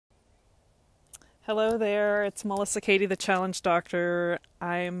Hello there, it's Melissa Cady, the Challenge Doctor.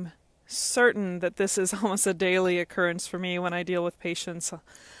 I'm certain that this is almost a daily occurrence for me when I deal with patients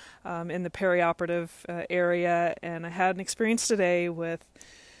in the perioperative area. And I had an experience today with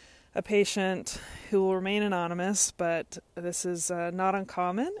a patient who will remain anonymous, but this is not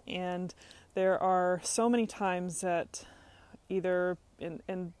uncommon. And there are so many times that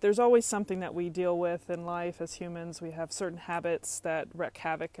and there's always something that we deal with in life as humans. We have certain habits that wreak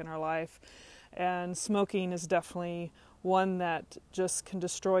havoc in our life. And smoking is definitely one that just can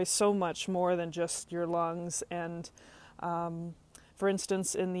destroy so much more than just your lungs. And for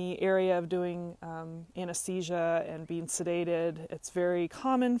instance, in the area of doing anesthesia and being sedated, it's very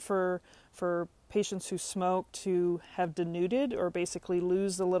common for patients who smoke to have denuded or basically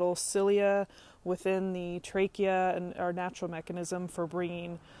lose the little cilia within the trachea, and our natural mechanism for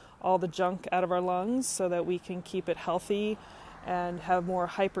bringing all the junk out of our lungs so that we can keep it healthy and have more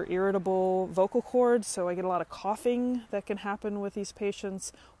hyper-irritable vocal cords. So I get a lot of coughing that can happen with these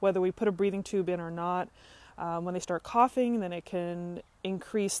patients, whether we put a breathing tube in or not. When they start coughing, then it can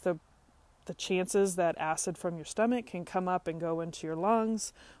increase the chances that acid from your stomach can come up and go into your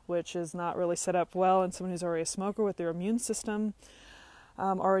lungs, which is not really set up well in someone who's already a smoker with their immune system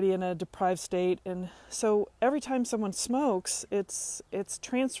already in a deprived state. And so every time someone smokes, it's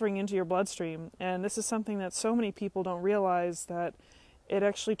transferring into your bloodstream. And this is something that so many people don't realize, that it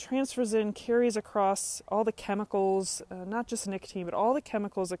actually transfers in, carries across all the chemicals, not just nicotine, but all the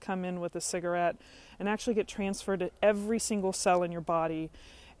chemicals that come in with a cigarette and actually get transferred to every single cell in your body.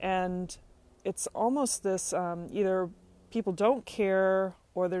 And it's almost this, either people don't care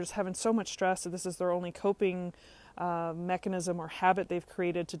or they're just having so much stress that this is their only coping mechanism or habit they've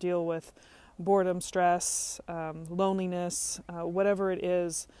created to deal with boredom, stress, loneliness, whatever it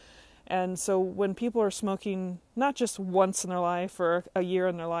is. And so when people are smoking, not just once in their life or a year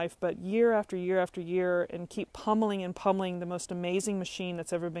in their life, but year after year after year, and keep pummeling and pummeling the most amazing machine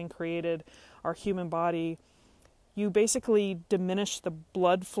that's ever been created, our human body, you basically diminish the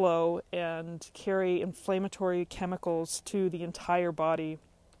blood flow and carry inflammatory chemicals to the entire body.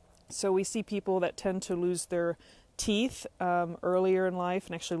 So we see people that tend to lose their teeth earlier in life,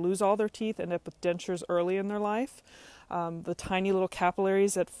 and actually lose all their teeth, end up with dentures early in their life. The tiny little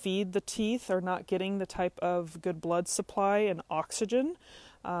capillaries that feed the teeth are not getting the type of good blood supply and oxygen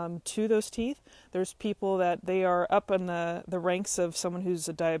to those teeth. There's people that they are up in the ranks of someone who's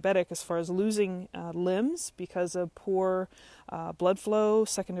a diabetic as far as losing limbs because of poor blood flow,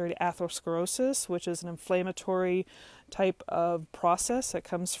 secondary to atherosclerosis, which is an inflammatory type of process that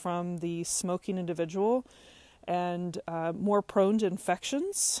comes from the smoking individual, and more prone to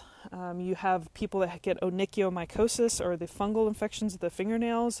infections. You have people that get onychomycosis, or the fungal infections of the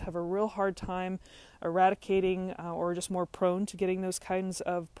fingernails, have a real hard time eradicating or just more prone to getting those kinds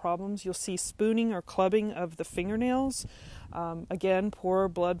of problems. You'll see spooning or clubbing of the fingernails. Again, poor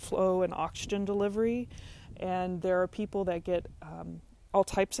blood flow and oxygen delivery. And there are people that get all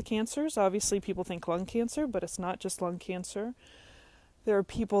types of cancers. Obviously, people think lung cancer, but it's not just lung cancer. There are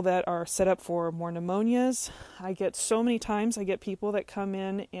people that are set up for more pneumonias. I get people that come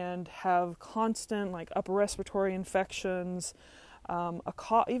in and have constant, like, upper respiratory infections.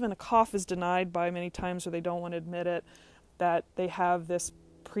 Even a cough is denied by many times, or they don't want to admit it, that they have this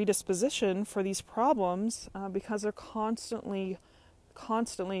predisposition for these problems because they're constantly,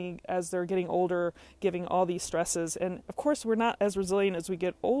 as they're getting older, giving all these stresses. And of course, we're not as resilient as we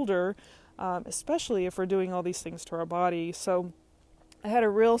get older, especially if we're doing all these things to our body. So I had a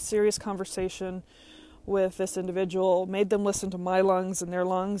real serious conversation with this individual, made them listen to my lungs and their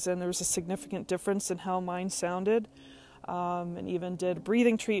lungs, and there was a significant difference in how mine sounded, and even did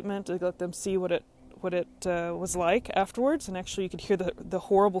breathing treatment to let them see what it was like afterwards. And actually you could hear the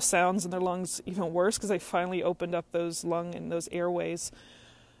horrible sounds in their lungs even worse because they finally opened up those lung and those airways.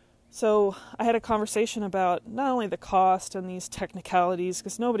 So I had a conversation about not only the cost and these technicalities,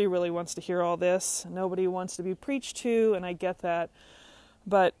 because nobody really wants to hear all this. Nobody wants to be preached to, and I get that.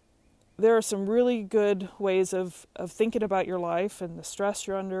 But there are some really good ways of thinking about your life and the stress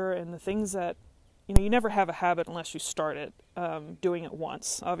you're under and the things that, you never have a habit unless you start it, doing it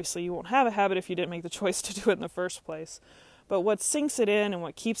once. Obviously, you won't have a habit if you didn't make the choice to do it in the first place. But what sinks it in and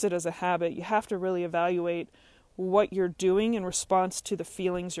what keeps it as a habit, you have to really evaluate what you're doing in response to the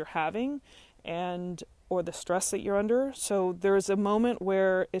feelings you're having or the stress that you're under. So there's a moment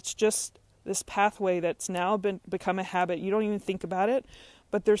where it's just this pathway that's now become a habit. You don't even think about it,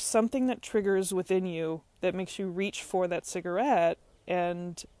 but there's something that triggers within you that makes you reach for that cigarette.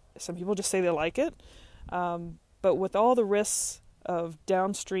 And some people just say they like it. But with all the risks of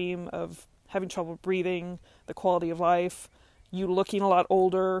downstream of having trouble breathing, the quality of life, you looking a lot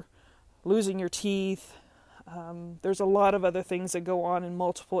older, losing your teeth. There's a lot of other things that go on in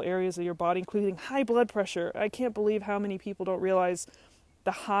multiple areas of your body, including high blood pressure. I can't believe how many people don't realize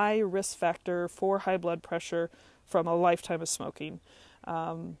the high risk factor for high blood pressure from a lifetime of smoking.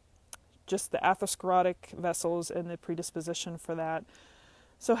 Just the atherosclerotic vessels and the predisposition for that.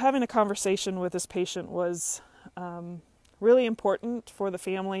 So having a conversation with this patient was really important for the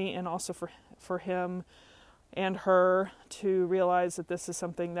family and also for him and her to realize that this is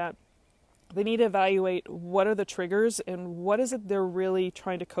something that they need to evaluate. What are the triggers and what is it they're really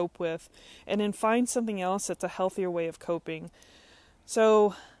trying to cope with, and then find something else that's a healthier way of coping.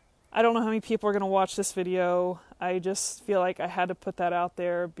 So I don't know how many people are going to watch this video. I just feel like I had to put that out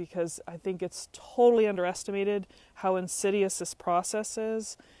there because I think it's totally underestimated how insidious this process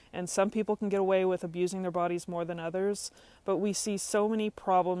is. And some people can get away with abusing their bodies more than others. But we see so many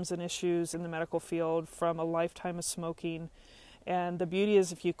problems and issues in the medical field from a lifetime of smoking. And the beauty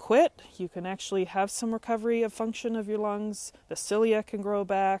is if you quit, you can actually have some recovery of function of your lungs. The cilia can grow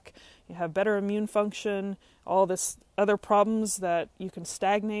back. You have better immune function. All this other problems that you can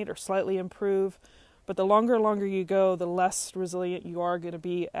stagnate or slightly improve. But the longer you go, the less resilient you are going to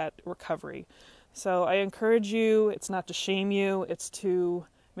be at recovery. So I encourage you, it's not to shame you, it's to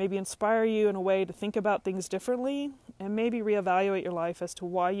maybe inspire you in a way to think about things differently and maybe reevaluate your life as to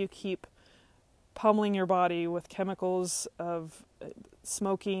why you keep pummeling your body with chemicals of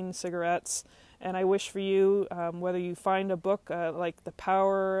smoking, cigarettes. And I wish for you, whether you find a book like The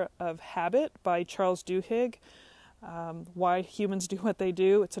Power of Habit by Charles Duhigg, Why Humans Do What They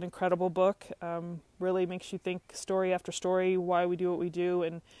Do. It's an incredible book. Really makes you think story after story, why we do what we do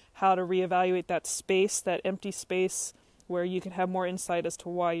and how to reevaluate that space, that empty space where you can have more insight as to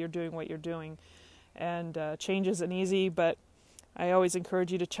why you're doing what you're doing. And change isn't easy, but I always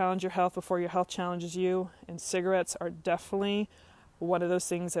encourage you to challenge your health before your health challenges you. And cigarettes are definitely one of those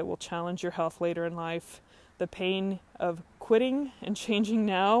things that will challenge your health later in life. The pain of quitting and changing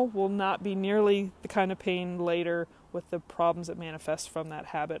now will not be nearly the kind of pain later with the problems that manifest from that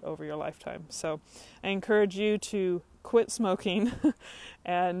habit over your lifetime. So I encourage you to quit smoking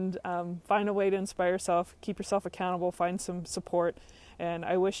and find a way to inspire yourself, keep yourself accountable, find some support. And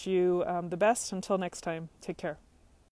I wish you the best. Until next time, take care.